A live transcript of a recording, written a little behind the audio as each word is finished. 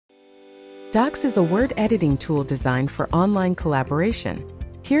Docs is a word editing tool designed for online collaboration.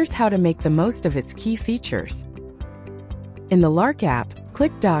 Here's how to make the most of its key features. In the Lark app,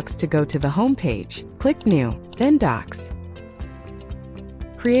 click Docs to go to the home page. Click New, then Docs.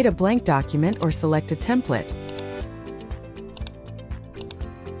 Create a blank document or select a template.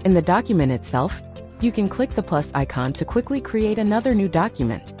 In the document itself, you can click the plus icon to quickly create another new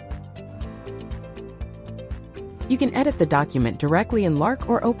document. You can edit the document directly in Lark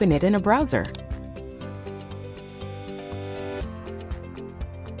or open it in a browser.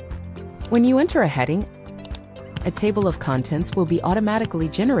 When you enter a heading, a table of contents will be automatically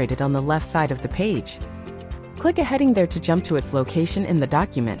generated on the left side of the page. Click a heading there to jump to its location in the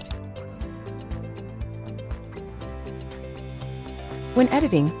document. When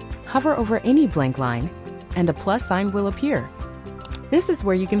editing, hover over any blank line, and a plus sign will appear. This is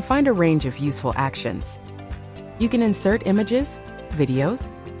where you can find a range of useful actions. You can insert images, videos,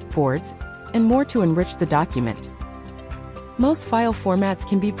 boards, and more to enrich the document. Most file formats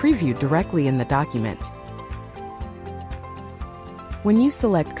can be previewed directly in the document. When you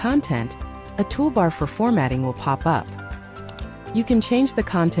select Content, a toolbar for formatting will pop up. You can change the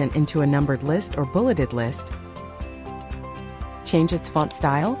content into a numbered list or bulleted list, change its font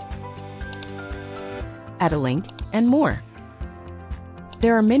style, add a link, and more.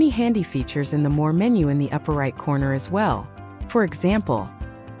 There are many handy features in the More menu in the upper right corner as well. For example,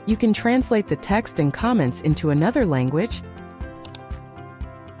 you can translate the text and comments into another language,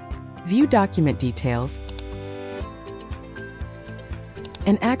 view document details,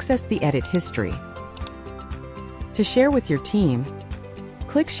 and access the edit history. To share with your team,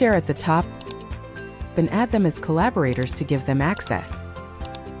 click Share at the top and add them as collaborators to give them access.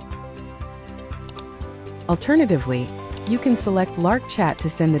 Alternatively, you can select Lark Chat to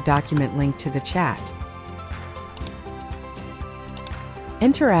send the document link to the chat.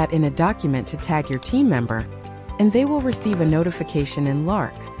 Enter at in a document to tag your team member, and they will receive a notification in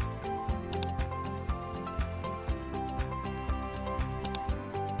Lark.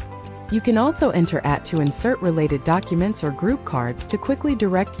 You can also enter at to insert related documents or group cards to quickly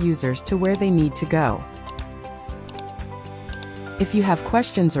direct users to where they need to go. If you have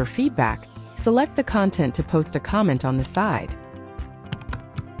questions or feedback, select the content to post a comment on the side.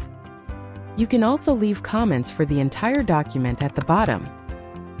 You can also leave comments for the entire document at the bottom.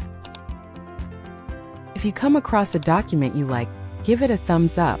 If you come across a document you like, give it a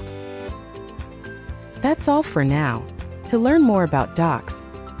thumbs up. That's all for now. To learn more about Docs,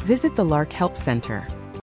 visit the Lark Help Center.